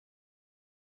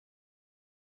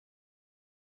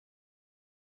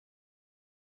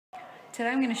Today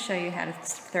I'm going to show you how to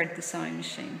thread the sewing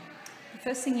machine. The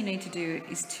first thing you need to do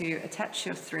is to attach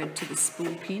your thread to the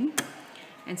spool pin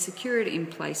and secure it in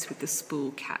place with the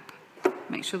spool cap.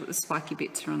 Make sure that the spiky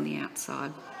bits are on the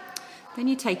outside. Then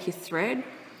you take your thread,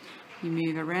 you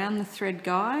move around the thread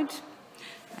guide,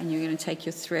 and you're going to take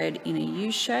your thread in a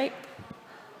U shape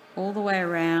all the way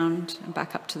around and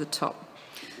back up to the top.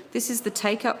 This is the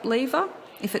take-up lever.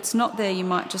 If it's not there, you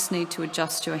might just need to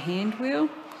adjust your hand wheel.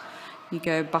 You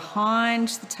go behind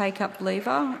the take-up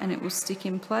lever and it will stick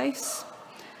in place.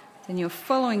 Then you're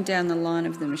following down the line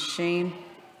of the machine,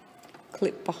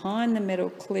 clip behind the metal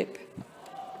clip,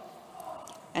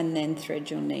 and then thread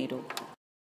your needle.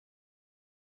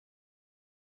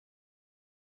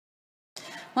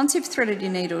 Once you've threaded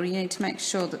your needle, you need to make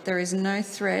sure that there is no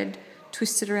thread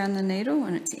twisted around the needle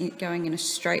and it's going in a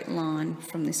straight line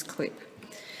from this clip.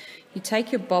 You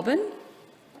take your bobbin.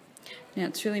 Now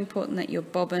it's really important that your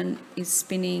bobbin is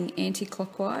spinning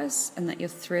anti-clockwise and that your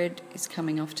thread is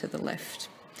coming off to the left.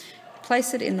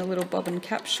 Place it in the little bobbin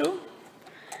capsule,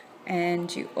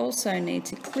 and you also need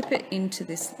to clip it into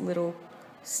this little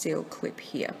steel clip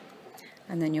here,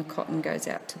 and then your cotton goes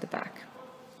out to the back.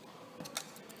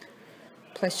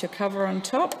 Place your cover on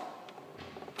top.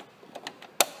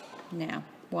 Now,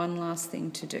 one last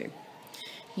thing to do.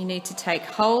 You need to take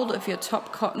hold of your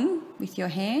top cotton with your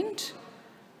hand,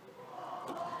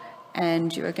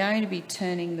 and you are going to be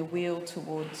turning the wheel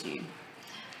towards you.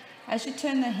 As you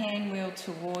turn the hand wheel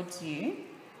towards you,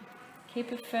 keep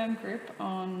a firm grip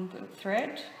on the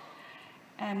thread,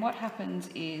 and what happens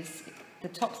is the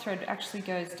top thread actually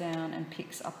goes down and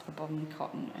picks up the bottom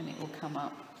cotton, and it will come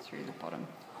up through the bottom.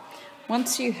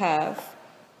 Once you have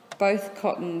both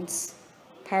cottons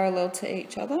parallel to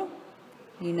each other,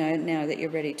 you know now that you're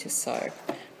ready to sew.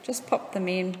 Just pop them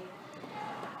in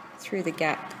through the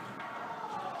gap,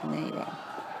 and there you are.